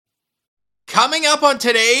Coming up on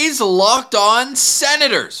today's Locked On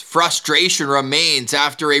Senators, frustration remains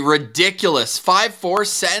after a ridiculous 5-4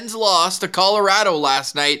 Sens loss to Colorado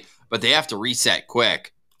last night, but they have to reset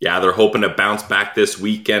quick. Yeah, they're hoping to bounce back this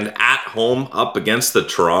weekend at home up against the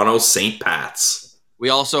Toronto St. Pats. We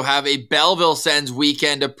also have a Belleville Sens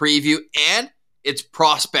weekend to preview, and it's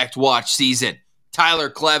prospect watch season. Tyler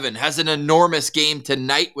Kleven has an enormous game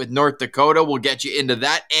tonight with North Dakota. We'll get you into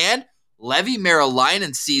that, and Levi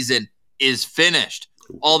Merilainen's season is finished.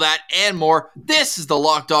 All that and more. This is the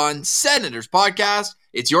Locked On Senators podcast.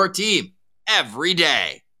 It's your team every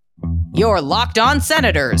day. Your Locked On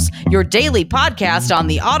Senators, your daily podcast on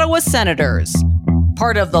the Ottawa Senators.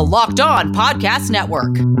 Part of the Locked On Podcast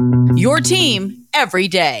Network. Your team every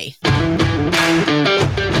day.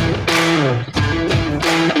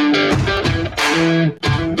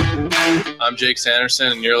 I'm Jake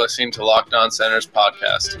Sanderson, and you're listening to Locked On Senators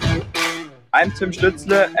podcast. I'm Tim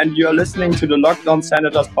Stützle, and you're listening to the Locked On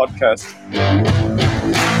Senators podcast.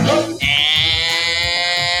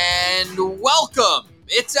 And welcome.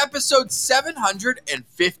 It's episode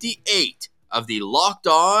 758 of the Locked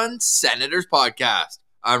On Senators podcast.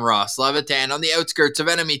 I'm Ross Levitan on the outskirts of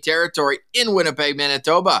enemy territory in Winnipeg,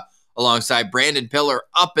 Manitoba, alongside Brandon Pillar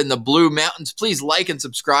up in the Blue Mountains. Please like and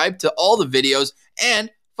subscribe to all the videos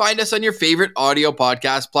and find us on your favorite audio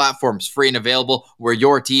podcast platforms, free and available where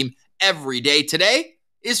your team every day. Today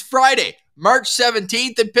is Friday, March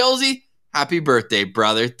 17th, and Pilsy, happy birthday,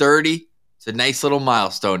 brother. 30. It's a nice little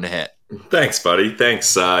milestone to hit. Thanks, buddy.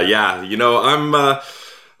 Thanks. I've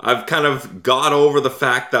kind of got over the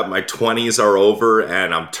fact that my 20s are over,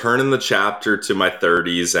 and I'm turning the chapter to my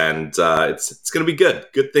 30s, and it's going to be good.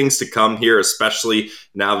 Good things to come here, especially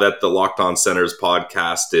now that the Locked On Senators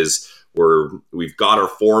podcast is we've got our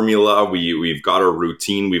formula, we've got our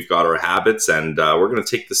routine, we've got our habits, and we're going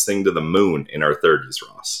to take this thing to the moon in our 30s,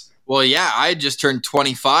 Ross. Well, yeah, I just turned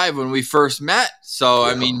 25 when we first met. So,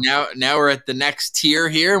 I mean, now we're at the next tier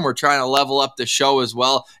here, and we're trying to level up the show as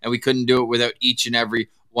well, and we couldn't do it without each and every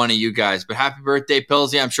one of you guys. But happy birthday,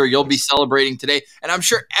 Pilsy. I'm sure you'll be celebrating today, and I'm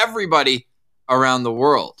sure everybody around the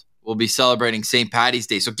world will be celebrating St. Paddy's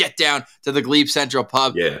Day. So get down to the Glebe Central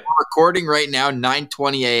Pub. Yeah. We're recording right now,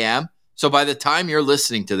 9:20 a.m., so by the time you're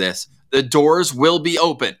listening to this, the doors will be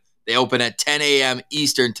open. They open at 10 a.m.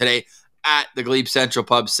 Eastern today at the Glebe Central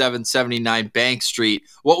Pub, 779 Bank Street.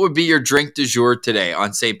 What would be your drink du jour today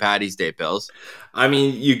on St. Paddy's Day, Pills? I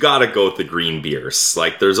mean, you got to go with the green beers.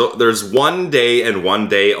 Like, there's one day and one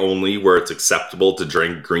day only where it's acceptable to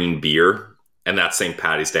drink green beer, and that's St.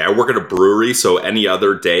 Paddy's Day. I work at a brewery, so any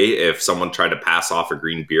other day, if someone tried to pass off a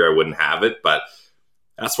green beer, I wouldn't have it, but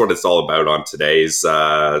that's what it's all about on today's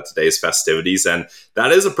festivities. And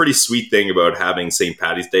that is a pretty sweet thing about having St.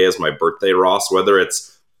 Paddy's Day as my birthday, Ross, whether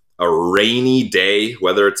it's a rainy day,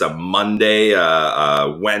 whether it's a Monday,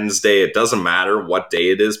 a Wednesday, it doesn't matter what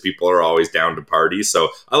day it is. People are always down to party. So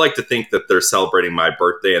I like to think that they're celebrating my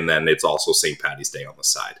birthday, and then it's also St. Paddy's Day on the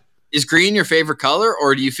side. Is green your favorite color,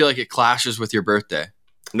 or do you feel like it clashes with your birthday?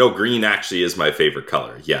 No, green actually is my favorite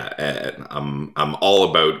color. Yeah, and I'm all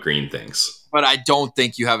about green things. But I don't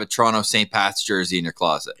think you have a Toronto St. Pat's jersey in your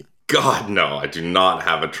closet. God, no, I do not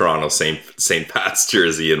have a Toronto St. Pat's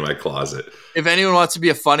jersey in my closet. If anyone wants to be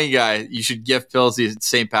a funny guy, you should give Pilsy a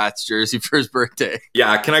St. Pat's jersey for his birthday.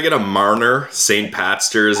 Yeah, can I get a Marner St. Pat's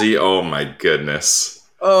jersey? Oh, my goodness.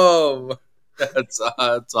 Oh, that's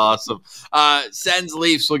awesome. Sens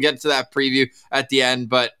Leafs, we'll get to that preview at the end,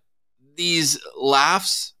 but these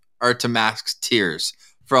laughs are to mask tears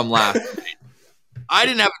from last night. I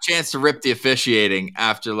didn't have a chance to rip the officiating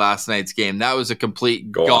after last night's game. That was a complete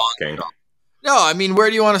gong. No, I mean, where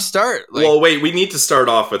do you want to start? Well, wait, we need to start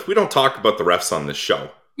off with, we don't talk about the refs on this show.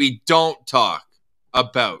 We don't talk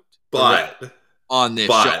about on this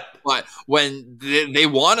show. But when they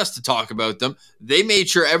want us to talk about them, they made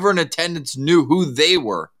sure everyone in attendance knew who they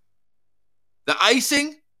were. The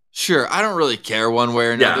icing, sure, I don't really care one way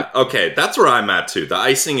or another. Yeah, okay, that's where I'm at too. The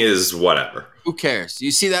icing is whatever. Who cares?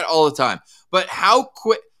 You see that all the time. But how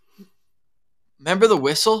quick? Remember the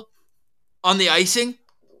whistle on the icing?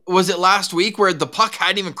 Was it last week where the puck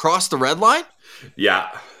hadn't even crossed the red line? Yeah.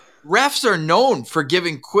 Refs are known for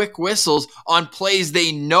giving quick whistles on plays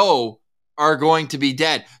they know are going to be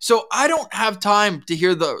dead. So I don't have time to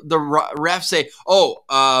hear the ref say,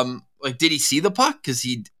 did he see the puck? Because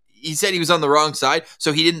he said he was on the wrong side,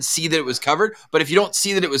 so he didn't see that it was covered. But if you don't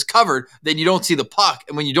see that it was covered, then you don't see the puck.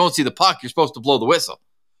 And when you don't see the puck, you're supposed to blow the whistle.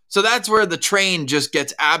 So that's where the train just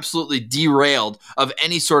gets absolutely derailed of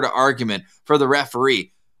any sort of argument for the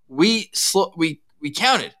referee. We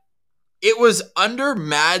counted. It was under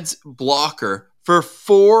Mad's blocker for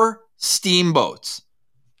 4 steamboats.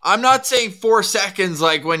 I'm not saying 4 seconds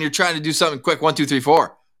like when you're trying to do something quick. 1, 2, 3,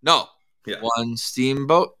 4. No. Yeah. 1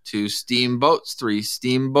 steamboat, 2 steamboats, 3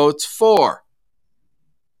 steamboats, 4.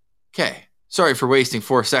 Okay. Sorry for wasting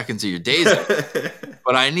 4 seconds of your days,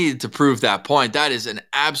 but I needed to prove that point. That is an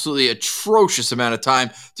absolutely atrocious amount of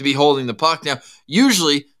time to be holding the puck. Now,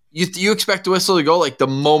 usually you expect the whistle to go like the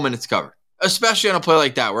moment it's covered, especially on a play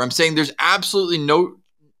like that where I'm saying there's absolutely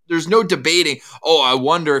there's no debating, oh, I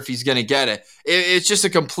wonder if he's going to get it. It's just a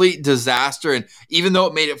complete disaster. And even though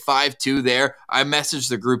it made it 5-2 there, I messaged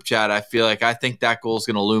the group chat. I think that goal is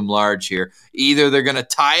going to loom large here. Either they're going to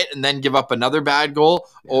tie it and then give up another bad goal,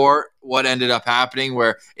 or what ended up happening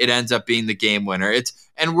where it ends up being the game winner.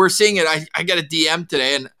 And we're seeing it. I got a DM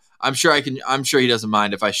today, and I'm sure he doesn't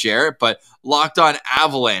mind if I share it, but Locked On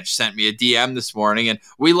Avalanche sent me a DM this morning, and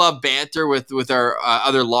we love banter with our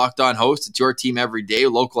other Locked On hosts. It's your team every day,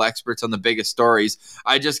 local experts on the biggest stories.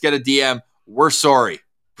 I just get a DM. We're sorry.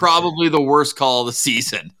 Probably the worst call of the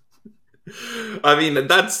season. I mean,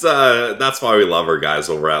 that's why we love our guys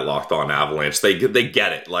over at Locked On Avalanche. They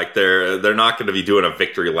get it. Like they're not going to be doing a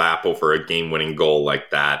victory lap over a game-winning goal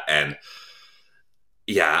like that. And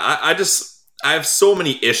yeah, I have so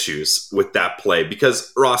many issues with that play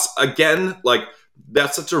because, Ross, again, like,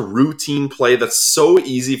 that's such a routine play that's so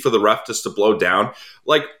easy for the ref just to blow down.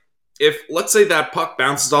 Like, if, let's say that puck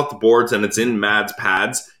bounces off the boards and it's in Mad's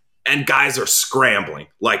pads and guys are scrambling,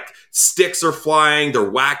 like, sticks are flying, they're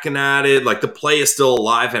whacking at it, like, the play is still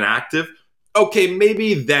alive and active, okay,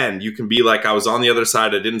 maybe then you can be like, I was on the other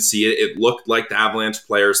side, I didn't see it, it looked like the Avalanche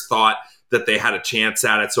players thought that they had a chance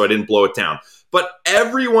at it, so I didn't blow it down. But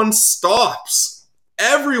everyone stops.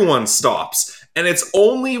 Everyone stops. And it's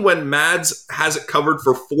only when Mads has it covered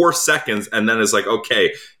for 4 seconds and then is like,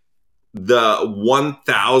 okay, the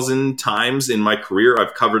 1,000 times in my career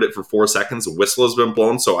I've covered it for 4 seconds, the whistle has been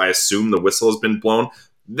blown, so I assume the whistle has been blown.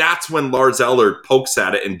 That's when Lars Eller pokes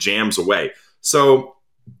at it and jams away. So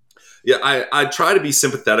yeah, I try to be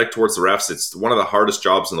sympathetic towards the refs. It's one of the hardest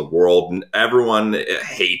jobs in the world, and everyone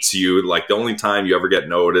hates you. Like, the only time you ever get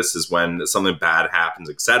noticed is when something bad happens,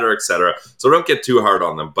 et cetera, et cetera. So don't get too hard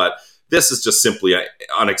on them. But this is just simply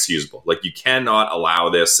unexcusable. Like, you cannot allow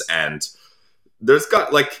this. And there's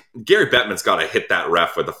got, like, Gary Bettman's got to hit that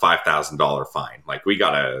ref with a $5,000 fine. Like, we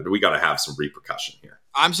gotta have some repercussion here.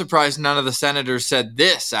 I'm surprised none of the Senators said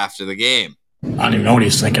this after the game. I don't even know what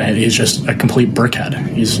he's thinking. He's just a complete brickhead.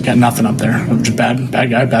 He's got nothing up there. Just bad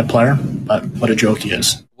guy, bad player, but what a joke he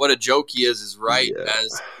is. What a joke he is right. Yeah.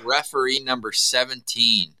 As referee number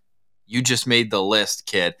 17, you just made the list,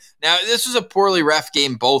 kid. Now, this was a poorly ref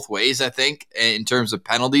game both ways, I think, in terms of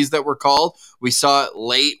penalties that were called. We saw it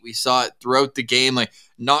late. We saw it throughout the game, like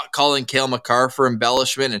not calling Cale Makar for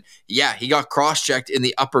embellishment. And yeah, he got cross-checked in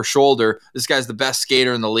the upper shoulder. This guy's the best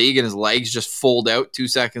skater in the league, and his legs just fold out 2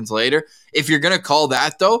 seconds later. If you're going to call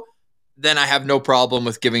that, though, then I have no problem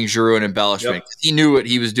with giving Giroux an embellishment. Yep. He knew what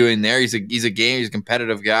he was doing there. He's a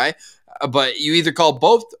competitive guy. But you either call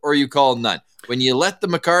both or you call none. When you let the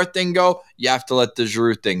Makar thing go, you have to let the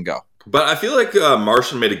Giroux thing go. But I feel like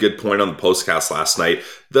Martian made a good point on the postcast last night.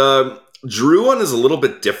 The Giroux one is a little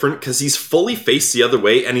bit different because he's fully faced the other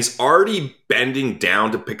way and he's already bending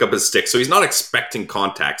down to pick up his stick. So he's not expecting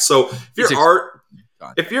contact. So if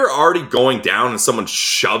you're already going down and someone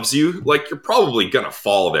shoves you, like, you're probably going to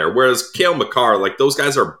fall there. Whereas Cale Makar, like, those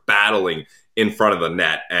guys are battling in front of the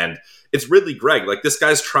net. And it's Ridley Gregg. Like, this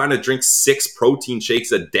guy's trying to drink 6 protein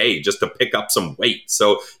shakes a day just to pick up some weight.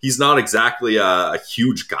 So he's not exactly a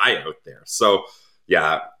huge guy out there. So,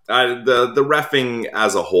 yeah, the reffing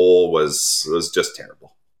as a whole was just terrible.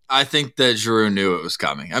 I think that Giroux knew it was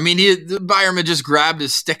coming. I mean, Byram had just grabbed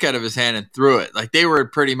his stick out of his hand and threw it. Like, they were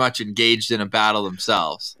pretty much engaged in a battle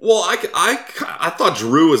themselves. Well, I thought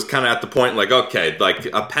Giroux was kind of at the point, like, okay, like,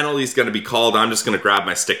 a penalty's going to be called. I'm just going to grab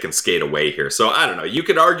my stick and skate away here. So, I don't know. You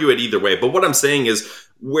could argue it either way. But what I'm saying is,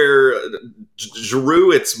 where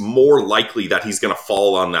Giroux, it's more likely that he's going to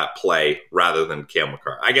fall on that play rather than Cale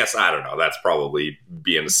Makar. I guess, I don't know. That's probably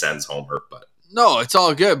being a Sens homer, but. No, it's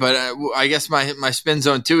all good, but I guess my spin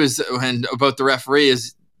zone too is about the referee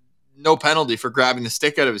is no penalty for grabbing the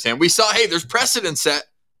stick out of his hand. We saw, hey, there's precedent set,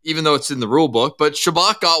 even though it's in the rule book, but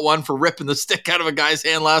Shabbat got one for ripping the stick out of a guy's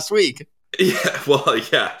hand last week. Yeah, well,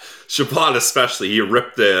 yeah, Shabbat especially, he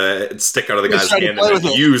ripped the stick out of the guy's hand and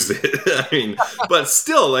then used it. I mean, but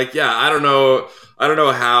still, like, yeah, I don't know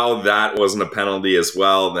how that wasn't a penalty as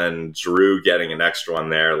well. Then Giroux getting an extra one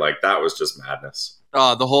there, like, that was just madness.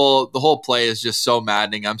 The whole play is just so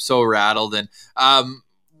maddening. I'm so rattled. And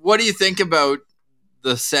what do you think about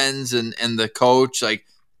the Sens and the coach, like,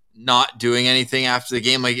 not doing anything after the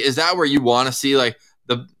game? Like, is that where you want to see, like,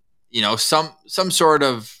 some sort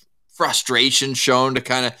of frustration shown to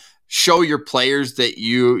kind of show your players that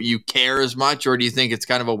you care as much, or do you think it's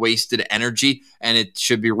kind of a wasted energy and it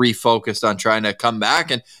should be refocused on trying to come back?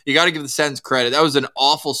 And you got to give the Sens credit. That was an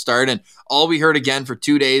awful start, and all we heard again for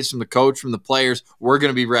 2 days from the coach, from the players, we're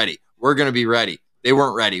going to be ready. We're going to be ready. They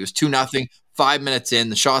weren't ready. It was 2-0. 5 minutes in,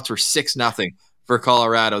 the shots were 6-0 for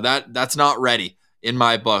Colorado. That's not ready in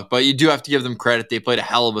my book, but you do have to give them credit. They played a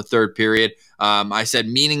hell of a third period. I said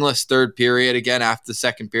meaningless third period again after the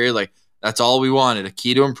second period. Like, that's all we wanted, a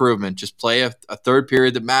key to improvement. Just play a third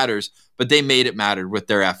period that matters, but they made it matter with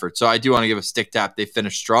their effort. So I do want to give a stick tap. They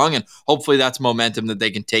finished strong, and hopefully that's momentum that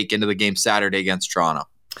they can take into the game Saturday against Toronto.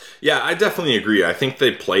 Yeah, I definitely agree. I think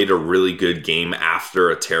they played a really good game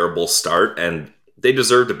after a terrible start, and they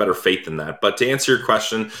deserved a better fate than that. But to answer your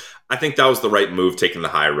question, I think that was the right move, taking the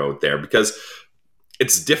high road there, because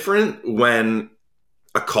it's different when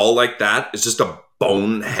a call like that is just a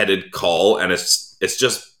boneheaded call and it's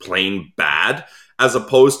just plain bad, as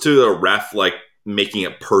opposed to a ref like making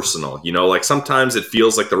it personal. Like sometimes it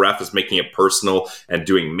feels like the ref is making it personal and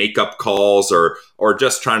doing makeup calls or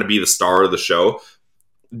just trying to be the star of the show.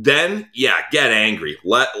 Then, yeah, get angry.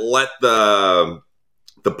 Let the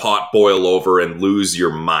pot boil over and lose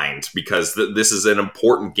your mind, because this is an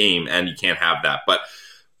important game and you can't have that. But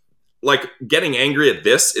like, getting angry at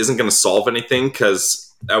this isn't going to solve anything,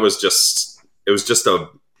 because it was just a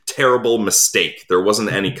terrible mistake. There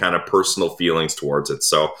wasn't any kind of personal feelings towards it.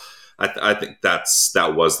 So I think that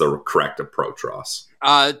was the correct approach, Ross.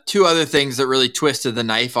 Two other things that really twisted the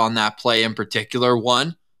knife on that play in particular.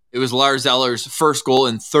 One, it was Lars Eller's first goal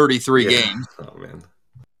in 33 games. Oh, man.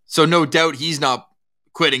 So no doubt he's not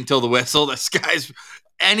quitting till the whistle. This guy's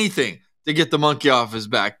anything to get the monkey off his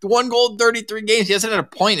back. The 1 goal in 33 games. He hasn't had a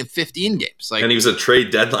point in 15 games. And he was a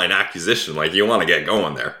trade deadline acquisition. Like, you want to get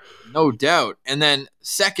going there. No doubt. And then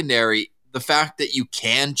secondary, the fact that you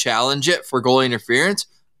can challenge it for goal interference,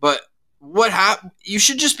 but you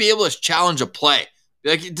should just be able to challenge a play.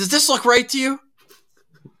 Like, does this look right to you?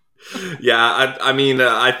 Yeah, I mean,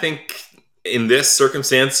 I think in this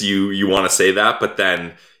circumstance, you want to say that, but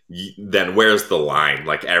then where's the line?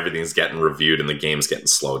 Like, everything's getting reviewed and the game's getting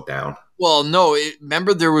slowed down. Well, no.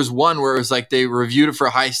 Remember, there was one where it was like they reviewed it for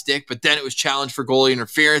a high stick, but then it was challenged for goalie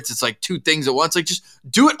interference. It's like two things at once. Like, just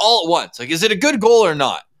do it all at once. Like, is it a good goal or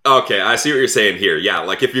not? Okay, I see what you're saying here. Yeah,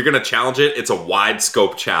 like if you're going to challenge it, it's a wide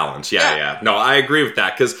scope challenge. Yeah. No, I agree with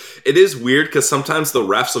that, because it is weird, because sometimes the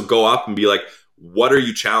refs will go up and be like, what are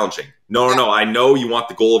you challenging? No, I know you want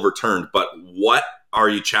the goal overturned, but what are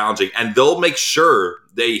you challenging? And they'll make sure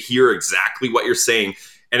they hear exactly what you're saying.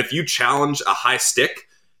 And if you challenge a high stick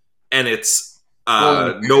and it's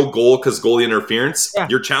no goal because goalie interference,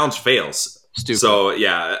 your challenge fails. Stupid. So,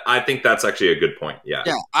 yeah, I think that's actually a good point. Yeah.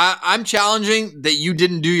 I'm challenging that you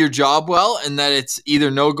didn't do your job well and that it's either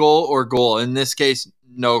no goal or goal. In this case,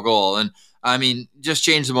 no goal. And, I mean, just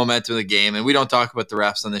change the momentum of the game. And we don't talk about the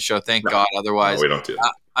refs on this show, thank God. Otherwise, we don't do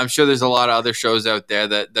that. I'm sure there's a lot of other shows out there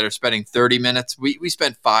that are spending 30 minutes. We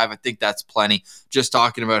spent 5. I think that's plenty, just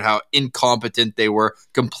talking about how incompetent they were,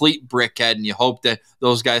 complete brickhead, and you hope that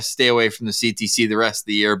those guys stay away from the CTC the rest of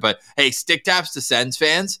the year. But, hey, stick taps to Sens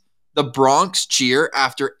fans. The Bronx cheer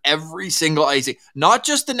after every single icing, not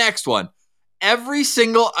just the next one, every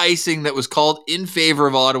single icing that was called in favor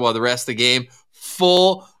of Ottawa the rest of the game,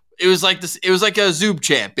 full. It was like this. It was like a Zoob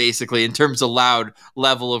chant, basically, in terms of loud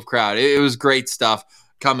level of crowd. It was great stuff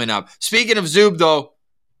coming up. Speaking of Zoob, though,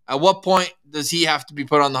 at what point does he have to be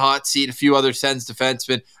put on the hot seat? A few other Sens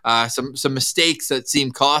defensemen, some mistakes that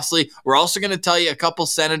seem costly. We're also going to tell you a couple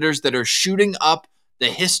Senators that are shooting up the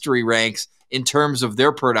history ranks in terms of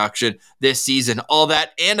their production this season. All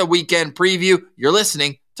that and a weekend preview. You're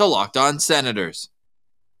listening to Locked On Senators.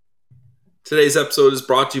 Today's episode is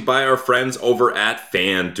brought to you by our friends over at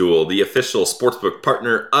FanDuel, the official sportsbook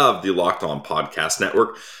partner of the Locked On Podcast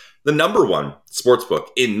Network. The number one sportsbook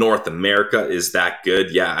in North America. Is that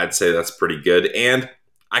good? Yeah, I'd say that's pretty good. And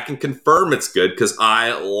I can confirm it's good because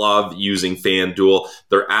I love using FanDuel.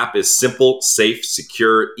 Their app is simple, safe,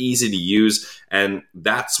 secure, easy to use, and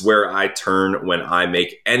that's where I turn when I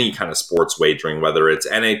make any kind of sports wagering, whether it's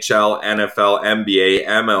NHL, NFL, NBA,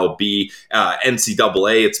 MLB,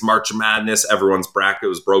 NCAA. It's March Madness. Everyone's bracket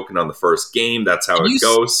was broken on the first game. That's how it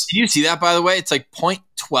goes. Did you see that, by the way? It's like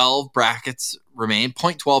 0.12 brackets remain,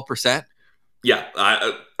 0.12%. Yeah,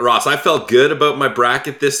 Ross, I felt good about my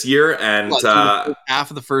bracket this year, and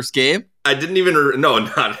half of the first game. I didn't even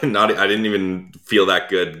I didn't even feel that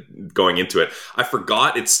good going into it. I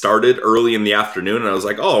forgot it started early in the afternoon, and I was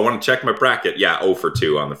like, "Oh, I want to check my bracket." Yeah, 0 for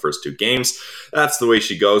 2 on the first 2 games. That's the way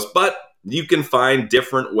she goes. But You can find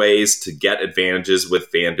different ways to get advantages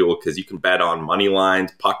with FanDuel because you can bet on money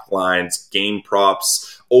lines, puck lines, game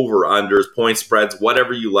props, over-unders, point spreads,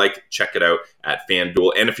 whatever you like. Check it out at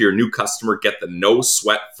FanDuel. And if you're a new customer, get the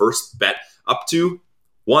no-sweat first bet up to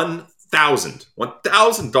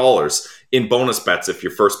 $1,000 in bonus bets if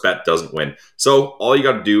your first bet doesn't win. So all you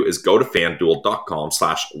got to do is go to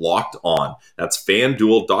FanDuel.com/locked-on. That's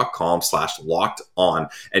FanDuel.com/locked-on.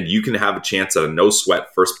 And you can have a chance at a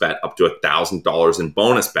no-sweat first bet up to $1,000 in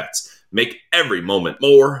bonus bets. Make every moment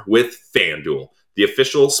more with FanDuel, the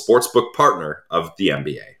official sportsbook partner of the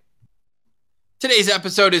NBA. Today's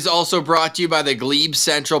episode is also brought to you by the Glebe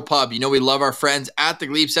Central Pub. You know we love our friends at the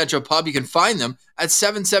Glebe Central Pub. You can find them at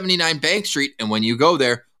 779 Bank Street, and when you go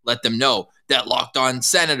there, let them know that Locked On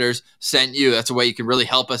Senators sent you. That's a way you can really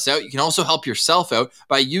help us out. You can also help yourself out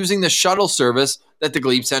by using the shuttle service that the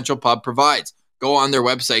Glebe Central Pub provides. Go on their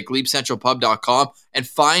website, glebecentralpub.com, and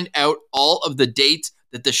find out all of the dates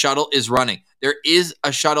that the shuttle is running. There is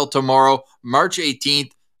a shuttle tomorrow, March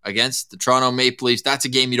 18th, against the Toronto Maple Leafs. That's a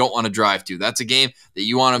game you don't want to drive to. That's a game that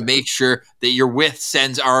you want to make sure that you're with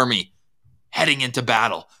Sens Army heading into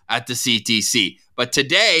battle at the CTC. But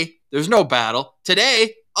today, there's no battle.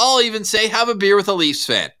 Today, I'll even say have a beer with a Leafs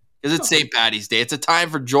fan because it's St. Paddy's Day. It's a time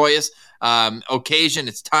for joyous occasion.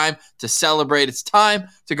 It's time to celebrate. It's time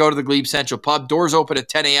to go to the Glebe Central Pub. Doors open at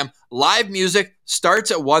 10 a.m. Live music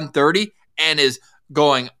starts at 1:30 and is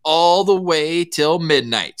going all the way till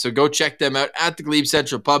midnight. So go check them out at the Glebe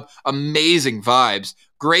Central Pub. Amazing vibes,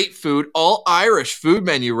 great food, all Irish food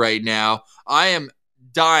menu right now. I am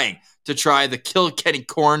dying to try the Kilkenny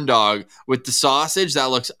corn dog with the sausage.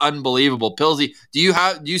 That looks unbelievable. Pillsy, do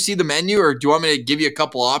you see the menu, or do you want me to give you a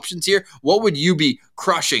couple options here? What would you be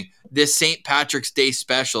crushing this St. Patrick's Day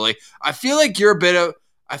special? Like, I feel like you're a bit of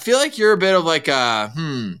like a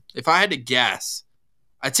if I had to guess,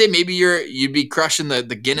 I'd say maybe you'd be crushing the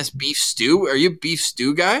Guinness beef stew. Are you a beef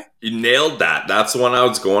stew guy? You nailed that. That's the one I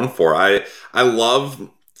was going for. I love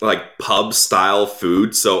like pub style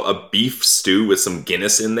food, so a beef stew with some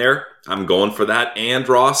Guinness in there, I'm going for that. And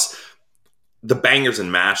Ross, the bangers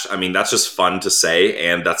and mash, I mean, that's just fun to say,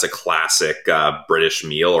 and that's a classic British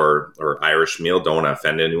meal or Irish meal. Don't want to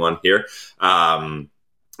offend anyone here.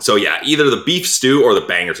 So yeah, either the beef stew or the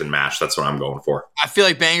bangers and mash. That's what I'm going for. I feel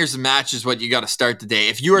like bangers and mash is what you got to start the day.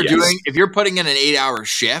 If you're putting in an 8-hour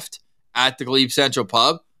shift at the Glebe Central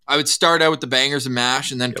Pub, I would start out with the bangers and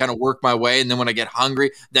mash and then kind of work my way. And then when I get hungry,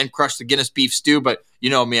 then crush the Guinness beef stew. But you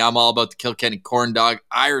know me, I'm all about the Kilkenny corn dog,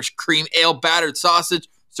 Irish cream ale battered sausage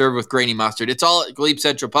served with grainy mustard. It's all at Glebe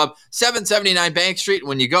Central Pub, 779 Bank Street.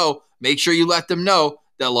 When you go, make sure you let them know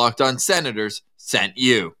that Locked On Senators sent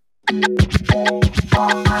you.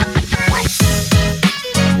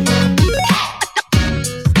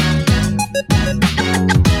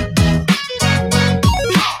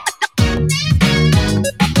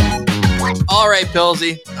 All right,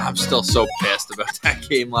 Pillsy. I'm still so pissed about that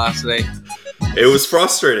game last night. It was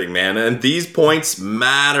frustrating, man. And these points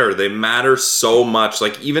matter. They matter so much.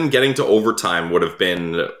 Like, even getting to overtime would have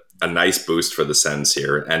been a nice boost for the Sens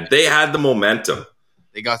here. And they had the momentum.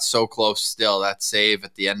 They got so close still. That save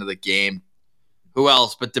at the end of the game. Who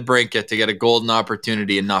else but DeBrincat to get a golden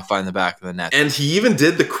opportunity and not find the back of the net? And he even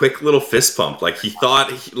did the quick little fist pump. Like, he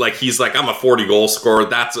thought, he's like, I'm a 40-goal scorer.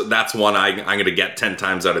 That's one I'm going to get 10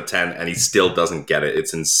 times out of 10, and he still doesn't get it.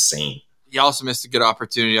 It's insane. He also missed a good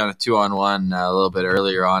opportunity on a 2-on-1 a little bit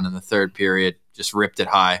earlier on in the third period. Just ripped it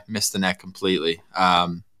high. Missed the net completely.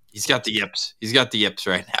 He's got the yips. He's got the yips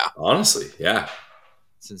right now. Honestly, yeah.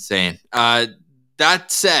 It's insane.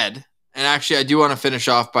 That said, and actually I do want to finish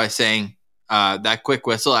off by saying that quick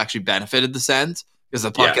whistle actually benefited the Sens because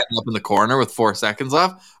the puck ended up in the corner with 4 seconds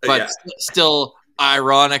left. But still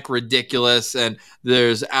ironic, ridiculous, and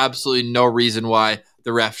there's absolutely no reason why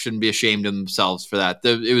the ref shouldn't be ashamed of themselves for that.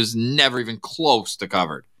 It was never even close to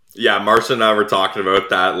covered. Yeah, Marcia and I were talking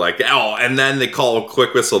about that. Like, and then they call a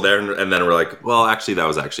quick whistle there, and then we're like, well, actually, that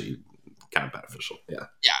was actually kind of beneficial. Yeah,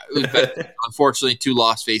 it was beneficial. Unfortunately, 2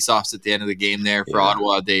 lost faceoffs at the end of the game there for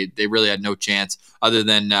Ottawa. They really had no chance other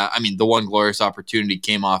than, the one glorious opportunity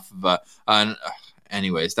came off of,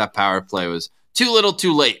 anyways, that power play was too little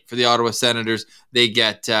too late for the Ottawa Senators. They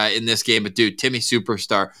get in this game, but dude, Timmy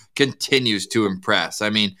Superstar continues to impress. I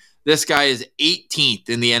mean, this guy is 18th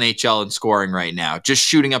in the NHL in scoring right now, just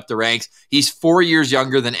shooting up the ranks. He's 4 years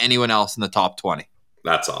younger than anyone else in the top 20.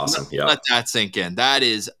 That's awesome. Yeah, let that sink in. That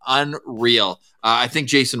is unreal. I think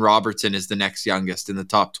Jason Robertson is the next youngest in the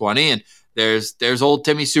top 20, and there's old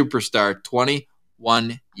Timmy Superstar,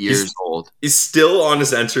 21 years old. He's still on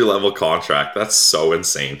his entry-level contract. That's so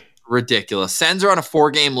insane. ridiculous. Sens are on a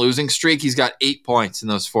 4-game losing streak. He's got 8 points in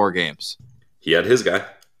those 4 games. He had his guy.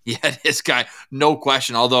 He had his guy, no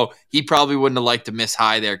question. Although he probably wouldn't have liked to miss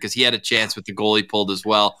high there because he had a chance with the goal he pulled as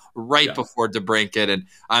well before DeBrincat. And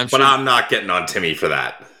I'm not getting on Timmy for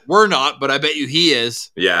that. We're not, but I bet you he is.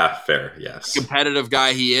 Yeah, fair. Yes, competitive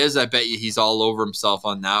guy he is. I bet you he's all over himself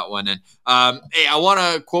on that one. And hey, I want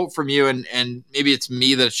to quote from you, and maybe it's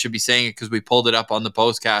me that should be saying it because we pulled it up on the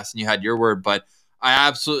postcast and you had your word, but I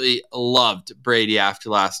absolutely loved Brady after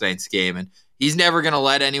last night's game, and he's never going to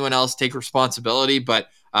let anyone else take responsibility, but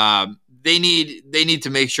they need to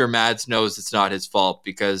make sure Mads knows it's not his fault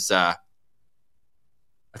because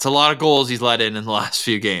it's a lot of goals he's let in the last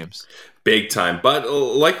few games. Big time. But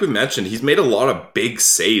like we mentioned, he's made a lot of big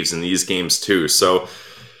saves in these games too. So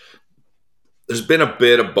there's been a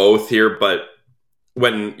bit of both here, but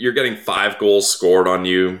when you're getting 5 goals scored on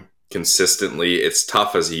you consistently, it's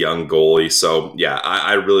tough as a young goalie. So yeah,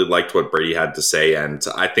 I really liked what Brady had to say, and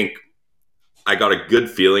I think I got a good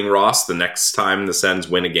feeling, Ross, the next time the Sens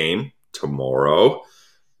win a game tomorrow,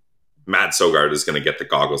 Matt Sogard is going to get the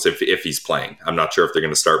goggles if he's playing. I'm not sure if they're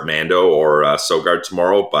going to start Mando or Sogard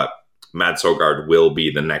tomorrow, but Matt Sogard will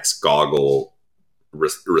be the next goggle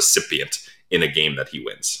recipient in a game that he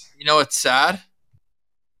wins. You know what's sad?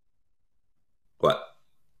 What?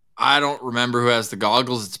 I don't remember who has the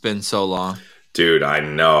goggles. It's been so long. Dude, I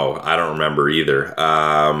know. I don't remember either.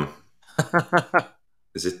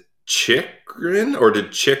 Is it Chikrin, or did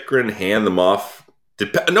Chikrin hand them off?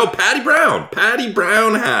 No, Patty Brown. Patty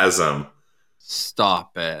Brown has them.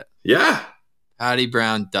 Stop it. Yeah. Patty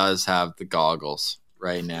Brown does have the goggles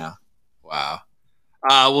right now. Wow.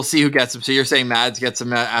 We'll see who gets them. So you're saying Mads gets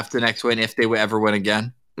them after the next win if they ever win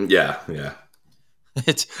again? Yeah.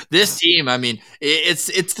 It's this team. I mean,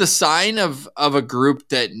 it's the sign of a group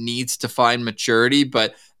that needs to find maturity,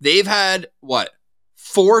 but they've had what?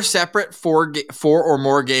 4 separate 4 or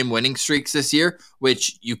more game winning streaks this year,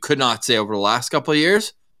 which you could not say over the last couple of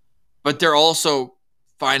years. But they're also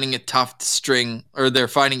finding it tough to string, or they're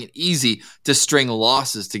finding it easy to string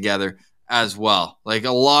losses together as well. Like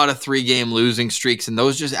a lot of 3-game losing streaks, and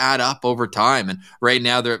those just add up over time. And right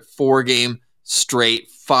now they're at 4-game straight.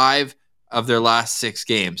 5 of their last 6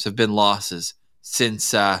 games have been losses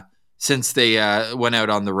since they went out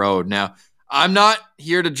on the road. Now, I'm not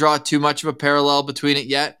here to draw too much of a parallel between it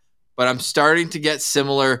yet, but I'm starting to get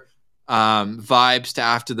similar vibes to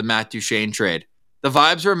after the Matt Duchene trade. The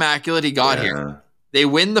vibes are immaculate. He got here. They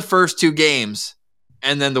win the first 2 games,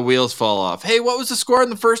 and then the wheels fall off. Hey, what was the score in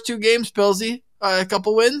the first 2 games, Pilsy? A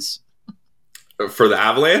couple wins? For the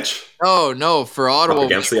Avalanche? Oh, no, for Ottawa.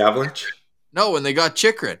 Against the Avalanche? No, when they got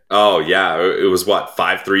Chikrin. Oh, yeah. It was what,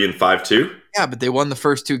 5-3 and 5-2? Yeah, but they won the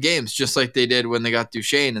first 2 games just like they did when they got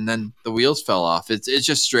Duchene, and then the wheels fell off. It's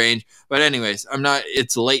just strange. But anyways,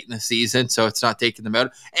 it's late in the season, so it's not taking them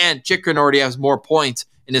out. And Chikrin already has more points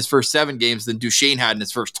in his first 7 games than Duchene had in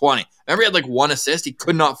his first 20. Remember, he had like 1 assist. He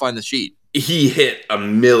could not find the sheet. He hit a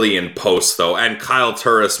million posts, though, and Kyle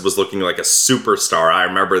Turris was looking like a superstar. I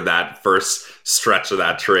remember that first stretch of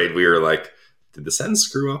that trade. We were like, did the Sens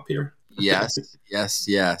screw up here? Yes.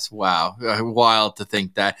 Wow. Wild to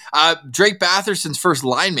think that. Drake Batherson's first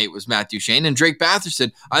line mate was Matt Duchene, and Drake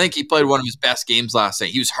Batherson, I think he played one of his best games last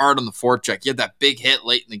night. He was hard on the forecheck. He had that big hit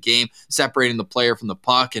late in the game, separating the player from the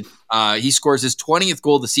puck, and he scores his 20th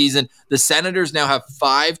goal of the season. The Senators now have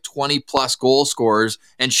 5 20-plus goal scorers,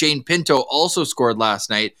 and Shane Pinto also scored last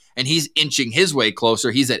night, and he's inching his way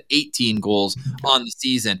closer. He's at 18 goals on the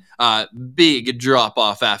season. Big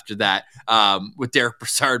drop-off after that, with Derek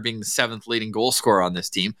Brassard being the 7th leading goal scorer on this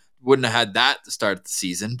team. Wouldn't have had that to start the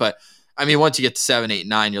season. But, I mean, once you get to 7, 8,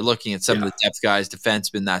 9, you're looking at some of the depth guys,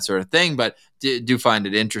 defensemen, that sort of thing. But do find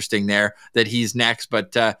it interesting there that he's next.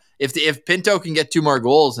 But if Pinto can get 2 more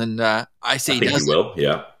goals, and I think he will,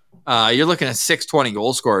 you're looking at 620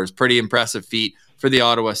 goal scorers. Pretty impressive feat for the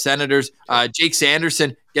Ottawa Senators. Jake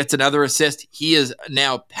Sanderson gets another assist. He is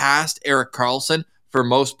now past Erik Karlsson for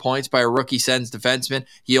most points by a rookie Sens defenseman.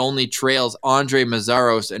 He only trails Andre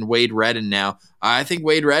Mazzaros and Wade Redden now. I think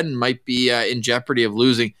Wade Redden might be in jeopardy of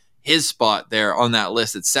losing his spot there on that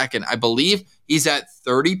list at second. I believe he's at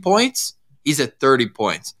 30 points. He's at 30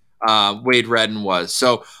 points. Wade Redden was.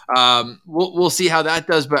 So we'll see how that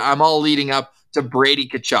does, but I'm all leading up to Brady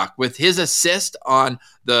Tkachuk with his assist on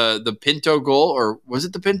the Pinto goal, or was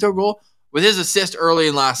it the Pinto goal? With his assist early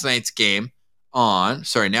in last night's game now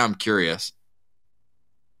I'm curious.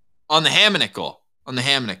 On the Hamonic goal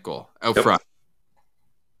out front.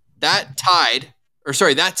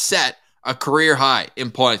 That set a career high in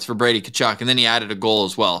points for Brady Tkachuk, and then he added a goal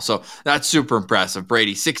as well. So that's super impressive.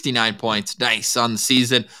 Brady, 69 points. Nice on the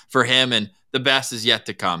season for him, and the best is yet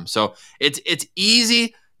to come. So it's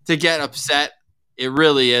easy to get upset. It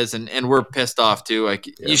really is, and we're pissed off too. Like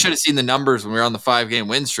you should have seen the numbers when we were on the 5-game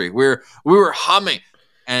win streak. We were humming,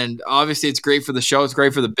 and obviously it's great for the show. It's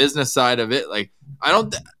great for the business side of it. Like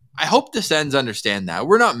I hope the Sens understand that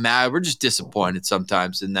we're not mad. We're just disappointed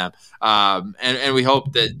sometimes in them, and we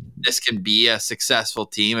hope that this can be a successful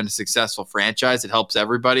team and a successful franchise. It helps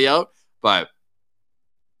everybody out, but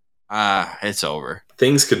it's over.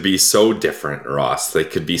 Things could be so different, Ross. They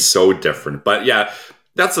could be so different. But yeah,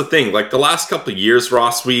 that's the thing. Like the last couple of years,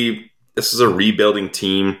 Ross, this is a rebuilding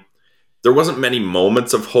team. There wasn't many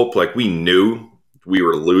moments of hope. Like we knew we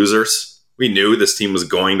were losers. We knew this team was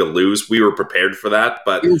going to lose. We were prepared for that.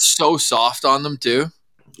 But we were so soft on them too.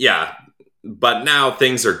 Yeah. But now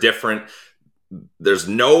things are different. There's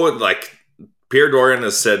no, like, Pierre Dorian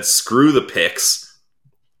has said, screw the picks.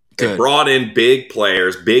 They brought in big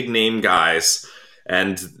players, big name guys,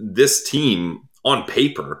 and this team on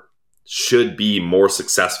paper should be more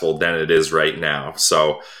successful than it is right now.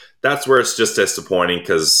 So that's where it's just disappointing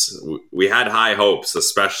because we had high hopes,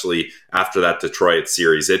 especially after that Detroit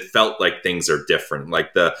series. It felt like things are different.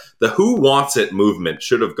 Like the who wants it movement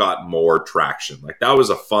should have got more traction. Like that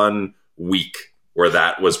was a fun week where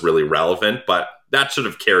that was really relevant, but that should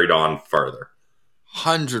have carried on further.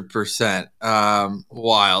 100%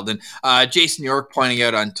 wild. And Jason York pointing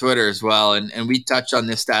out on Twitter as well, and we touched on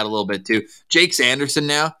this stat a little bit too. Jake Sanderson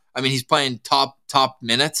now, I mean, he's playing top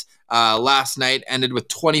minutes. Last night ended with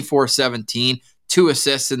 24-17, 2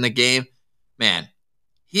 assists in the game. Man,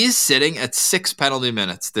 he's sitting at 6 penalty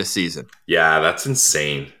minutes this season. Yeah, that's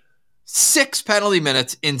insane. 6 penalty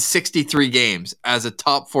minutes in 63 games as a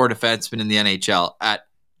top 4 defenseman in the NHL at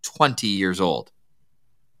 20 years old.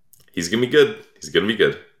 He's going to be good. He's going to be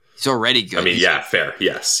good. He's already good. I mean, fair.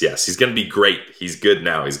 Yes. He's going to be great. He's good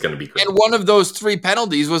now. He's going to be great. And one of those 3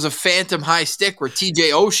 penalties was a phantom high stick where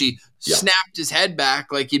TJ Oshie snapped his head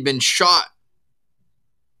back like he'd been shot.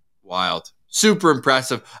 Wild. Super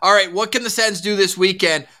impressive. All right, what can the Sens do this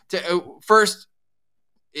weekend? First,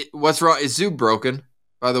 what's wrong? Is Zub broken,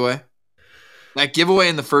 by the way? That giveaway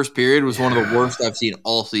in the first period was one of the worst I've seen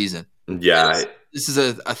all season. Yeah. This is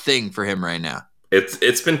a thing for him right now.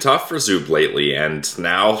 It's been tough for Zub lately, and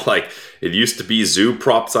now, like, it used to be Zub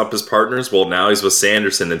props up his partners. Well, now he's with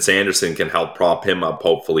Sanderson, and Sanderson can help prop him up,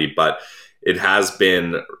 hopefully, but it has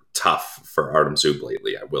been tough for Artem Zub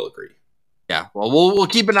lately, I will agree. Yeah, well, we'll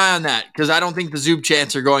keep an eye on that, because I don't think the Zub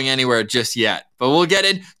chants are going anywhere just yet. But we'll get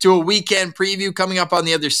into a weekend preview coming up on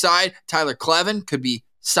the other side. Tyler Clevin could be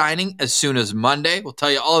signing as soon as Monday. We'll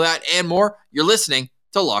tell you all that and more. You're listening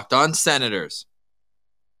to Locked On Senators.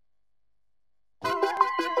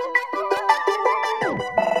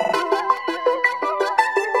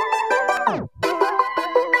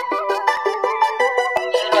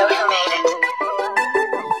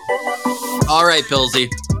 All right, Pillsy.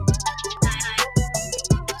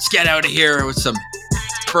 Let's get out of here with some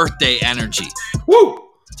birthday energy. Woo!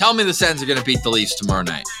 Tell me the Sens are going to beat the Leafs tomorrow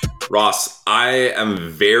night. Ross, I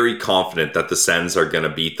am very confident that the Sens are going to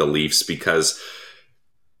beat the Leafs because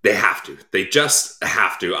they have to. They just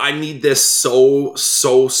have to. I need this so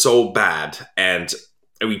bad. And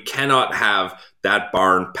we cannot have that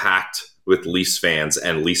barn packed with Leafs fans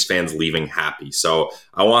and Leafs fans leaving happy. So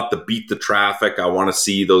I want to beat the traffic. I want to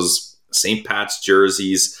see those St. Pat's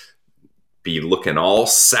jerseys be looking all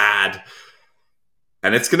sad.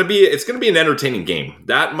 And it's going to be an entertaining game.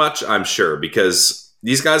 That much I'm sure, because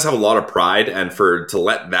these guys have a lot of pride, and to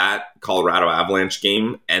let that Colorado Avalanche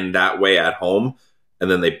game end that way at home, and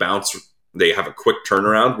then they have a quick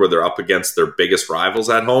turnaround where they're up against their biggest rivals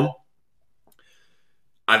at home.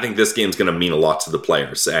 I think this game's going to mean a lot to the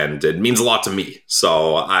players, and it means a lot to me.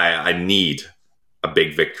 So I need a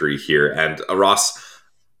big victory here. And Ross,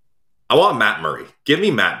 I want Matt Murray. Give me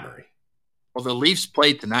Matt Murray. Well, the Leafs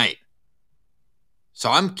play tonight. So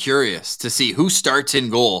I'm curious to see who starts in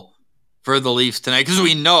goal for the Leafs tonight, because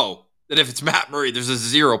we know that if it's Matt Murray, there's a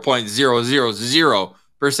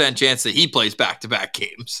 0.000% chance that he plays back-to-back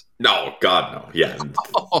games. No, God, no. Yeah.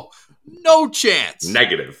 Oh, no chance.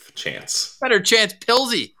 Negative chance. Better chance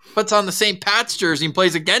Pillsy puts on the St. Pat's jersey and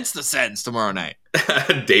plays against the Sens tomorrow night.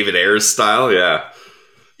 David Ayers style, yeah.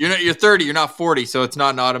 You're 30, you're not 40, so it's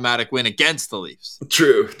not an automatic win against the Leafs.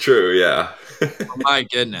 True, yeah. Oh, my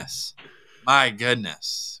goodness.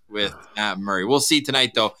 With Matt Murray. We'll see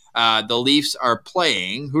tonight, though. The Leafs are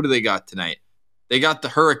playing. Who do they got tonight? They got the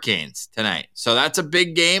Hurricanes tonight. So that's a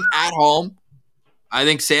big game at home. I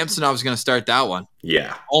think Samsonov's going to start that one.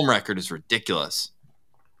 Yeah. Home record is ridiculous.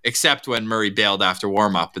 Except when Murray bailed after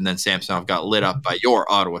warm-up and then Samsonov got lit up by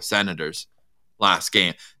your Ottawa Senators last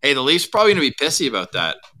game. Hey, the Leafs are probably going to be pissy about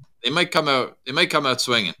that. They might come out. They might come out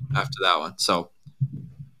swinging after that one. So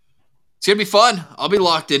it's gonna be fun. I'll be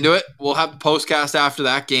locked into it. We'll have the postcast after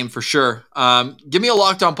that game for sure. Give me a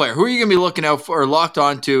locked on player. Who are you gonna be looking out for or locked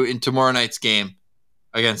on to in tomorrow night's game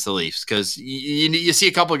against the Leafs? Because you see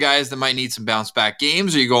a couple of guys that might need some bounce back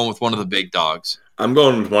games. Or are you going with one of the big dogs? I'm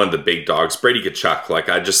going with one of the big dogs, Brady Tkachuk. Like,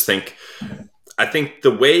 I think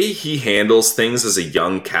the way he handles things as a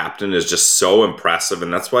young captain is just so impressive,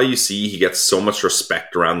 and that's why you see he gets so much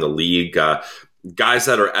respect around the league. Guys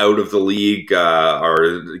that are out of the league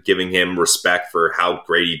are giving him respect for how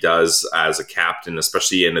great he does as a captain,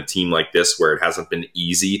 especially in a team like this where it hasn't been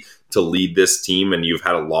easy to lead this team and you've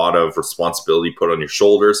had a lot of responsibility put on your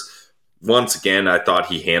shoulders. Once again, I thought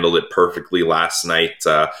he handled it perfectly last night.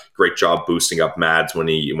 Great job boosting up Mads when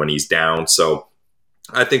he's down. So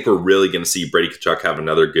I think we're really going to see Brady Tkachuk have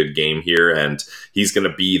another good game here, and he's going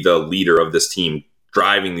to be the leader of this team,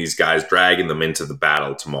 driving these guys, dragging them into the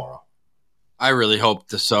battle tomorrow. I really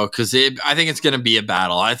hope so, because I think it's going to be a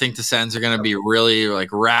battle. I think the Sens are going to be really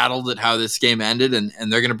rattled at how this game ended, and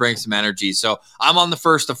they're going to bring some energy. So I'm on the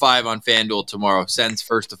 1st to 5 on FanDuel tomorrow. Sens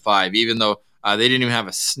 1st to 5, even though they didn't even have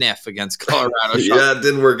a sniff against Colorado. Yeah, it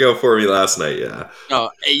didn't work out for me last night. Yeah.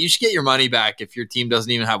 No, hey, you should get your money back if your team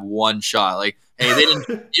doesn't even have one shot. Like, hey, they didn't.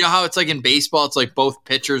 You know how it's like in baseball? It's like both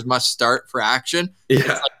pitchers must start for action. Yeah. It's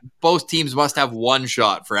like both teams must have one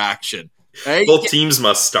shot for action. Right? Both teams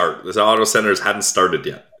must start. The Ottawa Senators hadn't started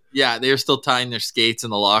yet. Yeah, they were still tying their skates in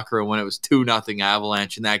the locker room when it was 2-0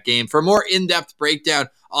 Avalanche in that game. For a more in-depth breakdown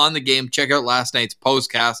on the game, check out last night's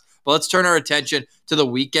postcast. But let's turn our attention to the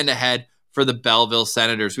weekend ahead for the Belleville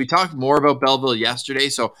Senators. We talked more about Belleville yesterday,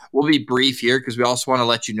 so we'll be brief here because we also want to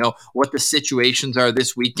let you know what the situations are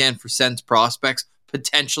this weekend for Sens prospects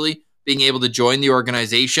potentially being able to join the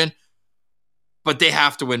organization. But they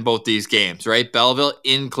have to win both these games, right? Belleville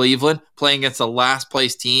in Cleveland playing against the last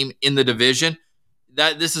place team in the division.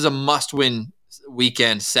 This is a must-win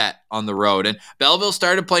weekend set on the road. And Belleville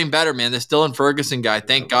started playing better, man. This Dylan Ferguson guy,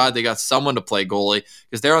 thank God they got someone to play goalie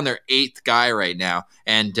because they're on their 8th guy right now.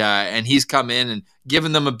 And he's come in and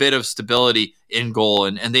given them a bit of stability in goal,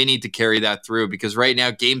 and they need to carry that through because right now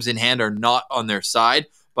games in hand are not on their side,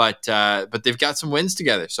 but they've got some wins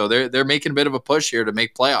together. So they're making a bit of a push here to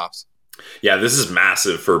make playoffs. Yeah, this is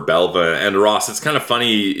massive for Belleville. And Ross, it's kind of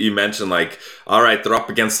funny you mentioned, all right, they're up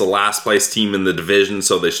against the last place team in the division,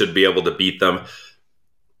 so they should be able to beat them.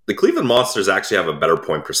 The Cleveland Monsters actually have a better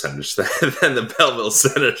point percentage than the Belleville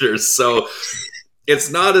Senators. So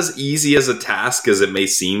it's not as easy as a task as it may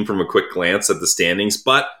seem from a quick glance at the standings,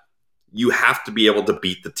 but you have to be able to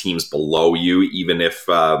beat the teams below you, even if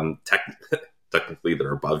technically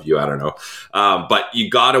they're above you. I don't know. But you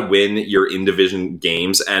got to win your in-division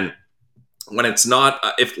games. And when it's not,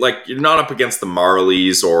 if you're not up against the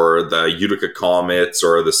Marlies or the Utica Comets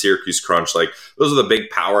or the Syracuse Crunch, those are the big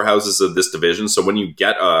powerhouses of this division. So when you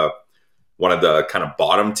get one of the kind of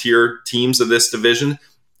bottom tier teams of this division,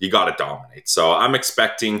 you got to dominate. So I'm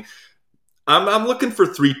looking for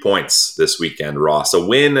 3 points this weekend, Ross. A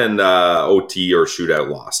win and OT or shootout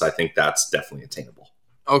loss. I think that's definitely attainable.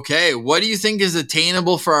 Okay, what do you think is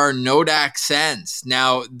attainable for our Nodak Sens?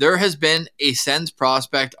 Now, there has been a Sens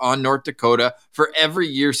prospect on North Dakota for every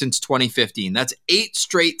year since 2015. That's 8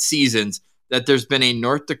 straight seasons that there's been a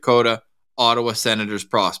North Dakota Ottawa Senators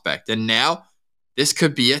prospect. And now, this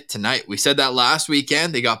could be it tonight. We said that last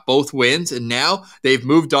weekend. They got both wins, and now they've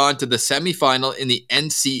moved on to the semifinal in the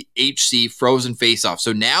NCHC Frozen Faceoff.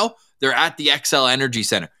 So now they're at the XL Energy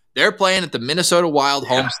Center. They're playing at the Minnesota Wild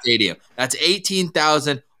home stadium. That's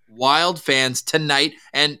 18,000 Wild fans tonight.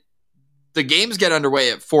 And the games get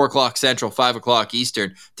underway at 4 o'clock Central, 5 o'clock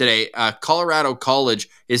Eastern today. Colorado College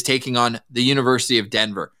is taking on the University of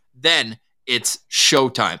Denver. Then it's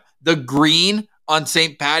showtime. The Green on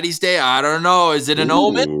St. Patty's Day. I don't know. Is it an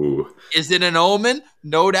omen? Is it an omen?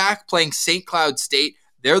 Nodak playing St. Cloud State.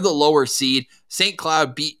 They're the lower seed. St.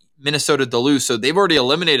 Cloud beat Minnesota Duluth, so they've already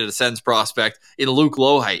eliminated a Sens prospect in Luke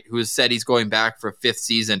Lohheit, who has said he's going back for a 5th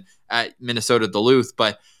season at Minnesota Duluth.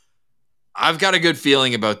 But I've got a good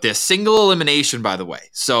feeling about this. Single elimination, by the way.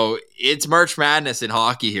 So it's March Madness in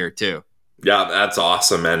hockey here, too. Yeah, that's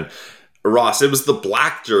awesome. And Ross, it was the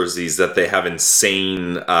black jerseys that they have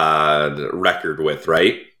insane record with,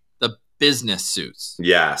 right? The business suits.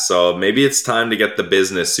 Yeah, so maybe it's time to get the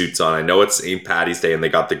business suits on. I know it's St. Patty's Day and they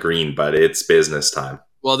got the green, but it's business time.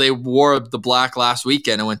 Well, they wore the black last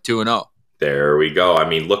weekend and went 2-0. There we go. I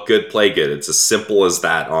mean, look good, play good. It's as simple as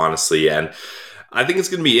that, honestly. And I think it's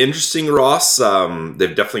going to be interesting, Ross.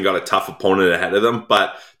 They've definitely got a tough opponent ahead of them.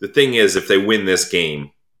 But the thing is, if they win this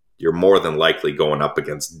game, you're more than likely going up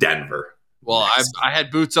against Denver Well, I had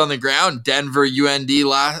boots on the ground, Denver UND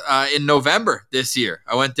in November this year.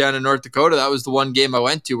 I went down to North Dakota. That was the one game I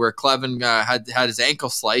went to where Clevin had his ankle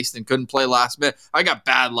sliced and couldn't play last minute. I got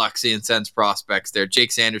bad luck seeing Sens prospects there.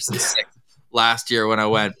 Jake Sanderson sick last year when I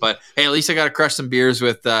went. But hey, at least I got to crush some beers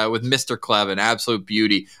with Mr. Clevin. Absolute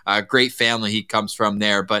beauty. Great family he comes from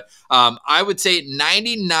there. But I would say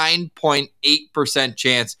 99.8%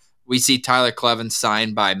 chance we see Tyler Clevin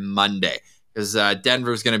signed by Monday, because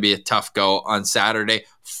Denver is going to be a tough go on Saturday.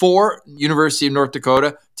 For University of North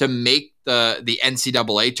Dakota to make the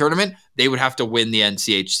NCAA tournament, they would have to win the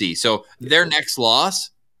NCHC. So their next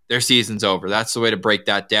loss, their season's over. That's the way to break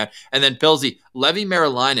that down. And then Pilsy, Levi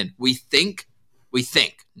Merilainen, we think,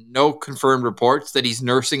 no confirmed reports that he's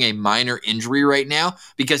nursing a minor injury right now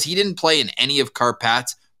because he didn't play in any of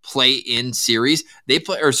Karpat's play-in series. They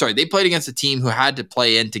played against a team who had to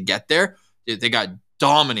play in to get there. They got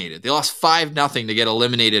dominated. They lost 5-0 to get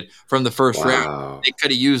eliminated from the first round. They could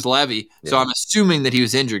have used Levy. So I'm assuming that he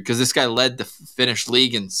was injured because this guy led the Finnish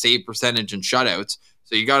league in save percentage and shutouts.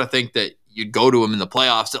 So you got to think that you'd go to him in the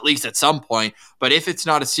playoffs at least at some point. But if it's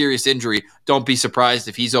not a serious injury, don't be surprised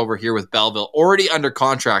if he's over here with Belleville, already under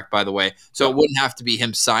contract, by the way. So it wouldn't have to be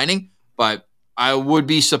him signing, but I would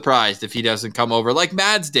be surprised if he doesn't come over like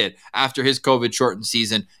Mads did after his COVID-shortened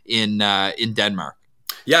season in Denmark.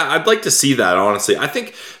 Yeah, I'd like to see that, honestly. I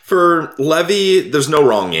think for Levy, there's no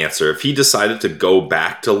wrong answer. If he decided to go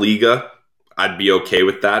back to Liga, I'd be okay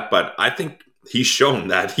with that. But I think he's shown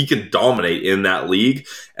that he can dominate in that league,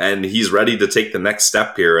 and he's ready to take the next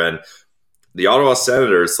step here. And the Ottawa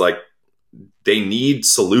Senators, they need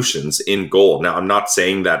solutions in goal. Now, I'm not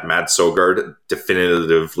saying that Matt Sogard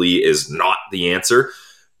definitively is not the answer,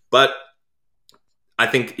 but I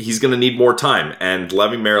think he's going to need more time. And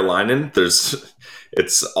Levi Merilainen,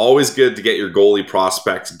 it's always good to get your goalie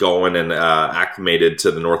prospects going and acclimated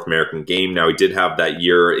to the North American game. Now, he did have that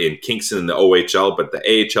year in Kingston in the OHL, but the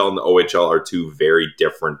AHL and the OHL are two very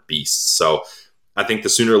different beasts. So I think the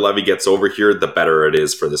sooner Levy gets over here, the better it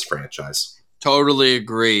is for this franchise. Totally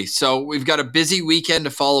agree. So we've got a busy weekend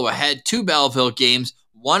to follow ahead. 2 Belleville games,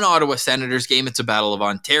 1 Ottawa Senators game. It's a Battle of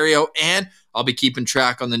Ontario, and I'll be keeping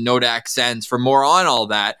track on the Nodak Sens. For more on all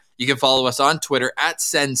that, you can follow us on Twitter at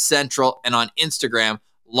Sens Central and on Instagram,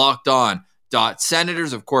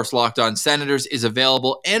 LockedOn.Senators. Of course, Locked On Senators is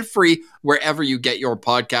available and free wherever you get your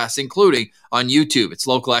podcasts, including on YouTube. It's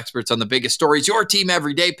local experts on the biggest stories, your team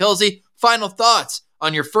every day. Pilsy, final thoughts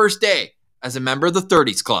on your first day as a member of the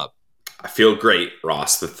 30s Club. I feel great,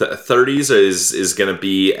 Ross. The 30s is going to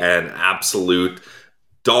be an absolute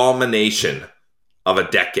domination of a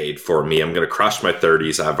decade for me. I'm going to crush my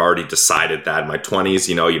 30s. I've already decided that. My 20s,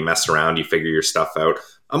 you mess around, you figure your stuff out.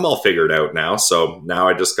 I'm all figured out now. So now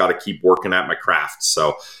I just got to keep working at my craft.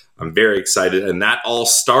 So I'm very excited. And that all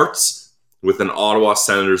starts with an Ottawa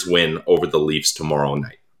Senators win over the Leafs tomorrow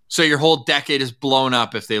night. So your whole decade is blown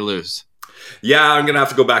up if they lose. Yeah, I'm going to have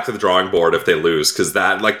to go back to the drawing board if they lose, because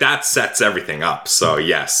that sets everything up. So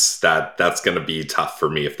yes, that's going to be tough for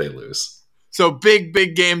me if they lose. So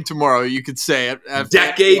big game tomorrow, you could say.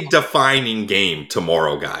 Decade-defining game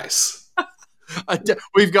tomorrow, guys.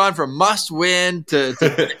 We've gone from must-win to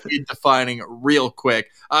decade-defining real quick.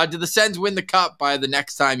 Do the Sens win the Cup by the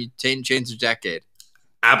next time you change the decade?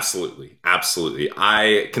 Absolutely.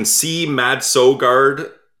 I can see Mads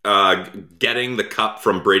Sogard getting the Cup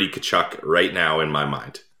from Brady Tkachuk right now in my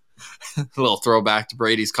mind. A little throwback to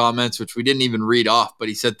Brady's comments, which we didn't even read off, but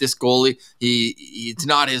he said this goalie, it's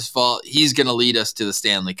not his fault. He's going to lead us to the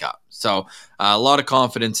Stanley Cup. So a lot of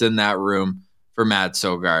confidence in that room for Matt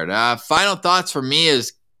Sogard. Final thoughts for me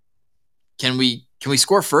is, can we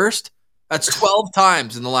score first? That's 12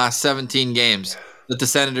 times in the last 17 games that the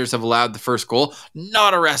Senators have allowed the first goal.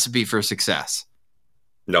 Not a recipe for success.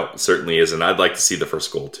 No, it certainly isn't. I'd like to see the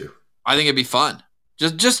first goal too. I think it'd be fun.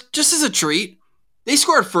 Just as a treat. They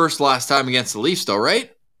scored first last time against the Leafs, though,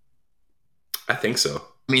 right? I think so.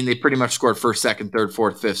 I mean, they pretty much scored first, second, third,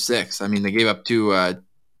 fourth, fifth, sixth. I mean, they gave up two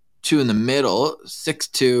in the middle.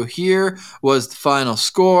 6-2 here was the final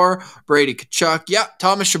score. Brady Tkachuk. Yeah,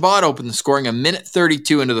 Thomas Chabot opened the scoring a minute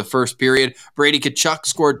 32 into the first period. Brady Tkachuk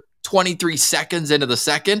scored 23 seconds into the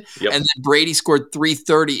second, and then Brady scored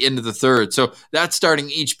 3:30 into the third. So that's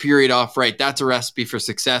starting each period off right. That's a recipe for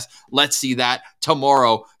success. Let's see that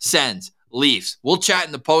tomorrow. Sens, Leafs. We'll chat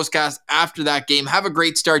in the postcast after that game. Have a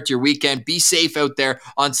great start to your weekend. Be safe out there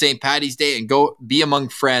on St. Paddy's Day and go be among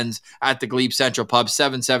friends at the Glebe Central Pub,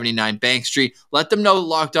 779 Bank Street. Let them know the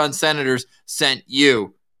Locked On Senators sent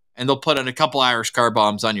you, and they'll put in a couple Irish car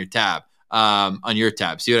bombs on your tab. on your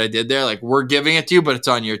tab. See what I did there? Like, we're giving it to you, but it's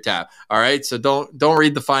on your tab. All right. So don't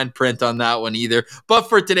read the fine print on that one either. But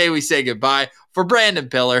for today, we say goodbye. For Brandon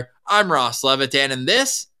Pillar, I'm Ross Levitan, and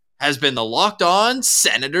this has been the Locked On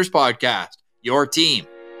Senators podcast, your team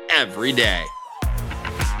every day.